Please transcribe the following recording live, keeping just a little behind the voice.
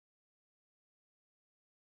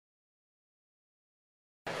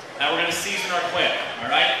Now we're going to season our quail, all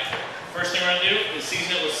right? First thing we're going to do is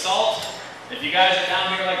season it with salt. If you guys are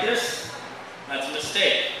down here like this, that's a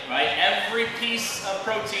mistake, right? Every piece of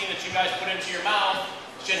protein that you guys put into your mouth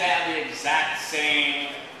should have the exact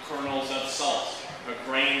same kernels of salt or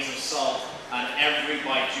grains of salt on every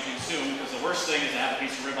bite you consume, because the worst thing is to have a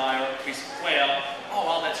piece of ribeye or a piece of quail. Oh,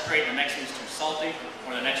 well, that's great. The next one's too salty,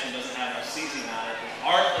 or the next one doesn't have enough seasoning on it.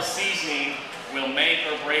 Art of seasoning will make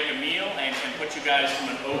or break a meal and can put you guys from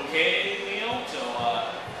an okay meal to,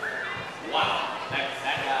 wow, that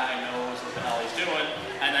guy knows what the hell he's doing.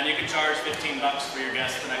 And then you can charge $15 for your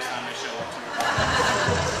guests the next time they show up to your party.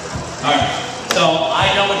 All right, so I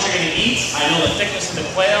know what you're going to eat. I know the thickness of the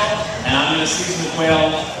quail, and I'm going to season the quail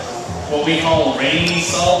what we call rain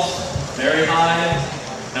salt, very high.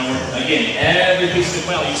 And again, every piece of the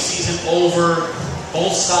quail you season over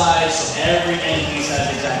both sides, so every end piece has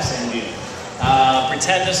the exact same deal.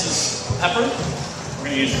 Pretend this is pepper. We're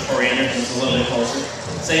going to use the coriander because it's a little bit closer.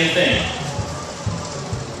 Same thing.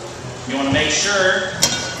 You want to make sure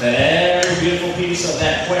that every beautiful piece of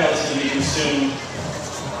that quail that's going to be consumed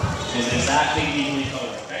is exactly evenly coated.